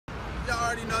y'all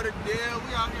already know the deal.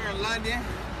 We out here in London.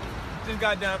 Just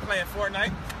got done playing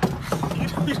FORTNITE.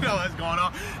 You know what's going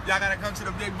on. Y'all gotta come to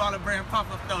the Big Baller Brand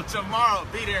pop-up though tomorrow.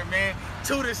 Be there, man.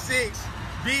 2 to 6.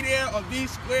 Be there or be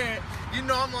squared. You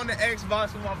know I'm on the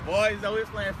Xbox with my boys though. We're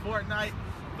playing FORTNITE.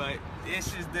 But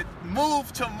this is the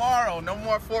move tomorrow. No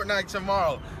more FORTNITE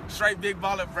tomorrow. Straight Big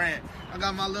Baller Brand. I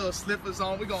got my little slippers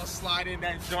on. We gonna slide in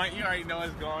that joint. You already know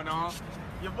what's going on.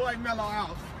 Your boy Mellow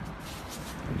out.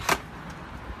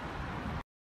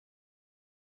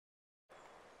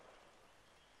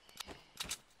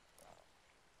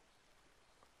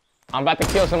 I'm about to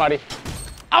kill somebody.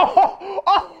 Oh,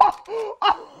 oh,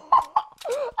 oh.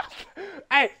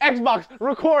 Hey, Xbox,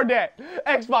 record that.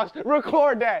 Xbox,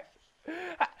 record that.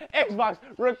 Xbox,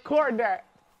 record that.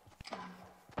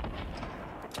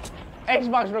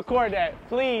 Xbox, record that.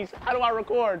 Please, how do I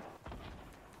record?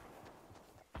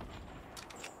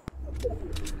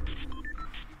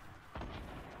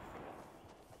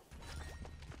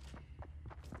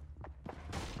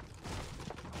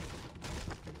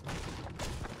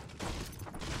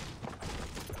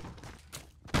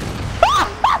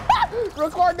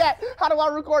 Record that! How do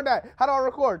I record that? How do I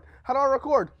record? How do I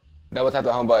record? Double tap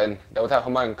the home button. Double tap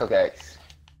home button, click X.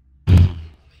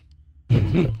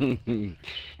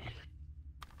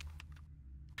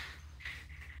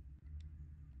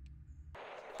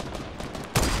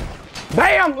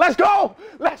 Bam! Let's go!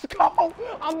 Let's go!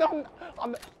 I'm the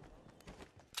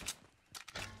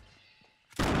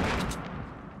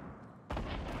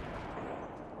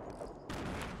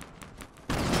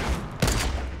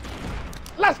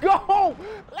Let's go!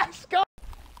 Let's go!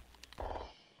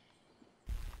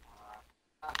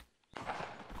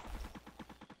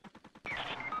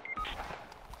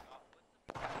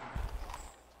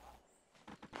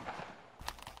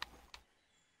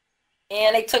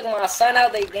 And they took my son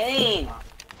out of the game.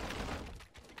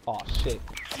 Oh shit.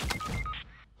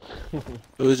 It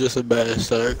was just a bad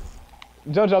start.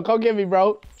 Jojo, come get me,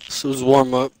 bro. This was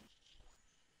warm up.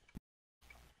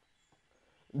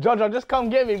 Jojo, just come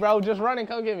get me, bro. Just run and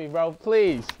come get me, bro.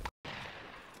 Please.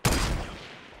 You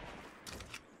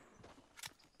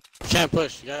can't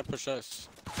push. You gotta push us.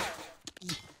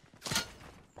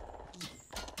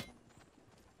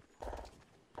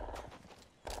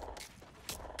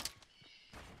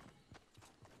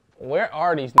 Where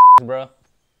are these bro?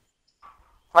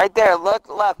 Right there, look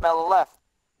left, Mellow, left.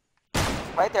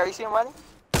 Right there, you see him running?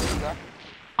 There you go.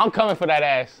 I'm coming for that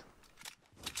ass.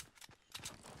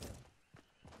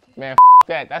 Man,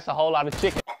 that. That's a whole lot of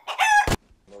chicken.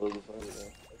 I'm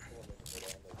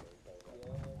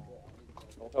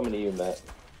coming to you, Matt.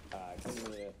 Come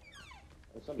here.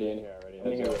 There's somebody in here already.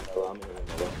 I'm here with Noah.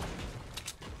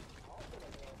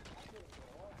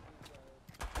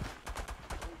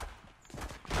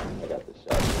 I got this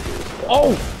shot.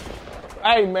 Oh!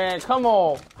 Hey, man, come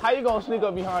on. How you gonna sneak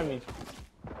up behind me?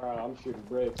 Alright, I'm shooting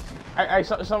bricks. Hey,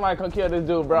 somebody come kill this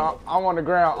dude, bro. I'm on the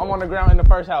ground. I'm on the ground in the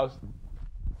first house.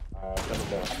 Alright, I'm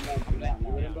coming down.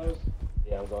 You in those?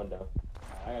 Yeah, I'm going down.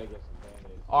 I gotta get some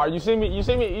bandage. Alright, you see me? You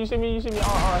see me? You see me? You see me?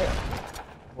 Alright.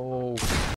 Oh.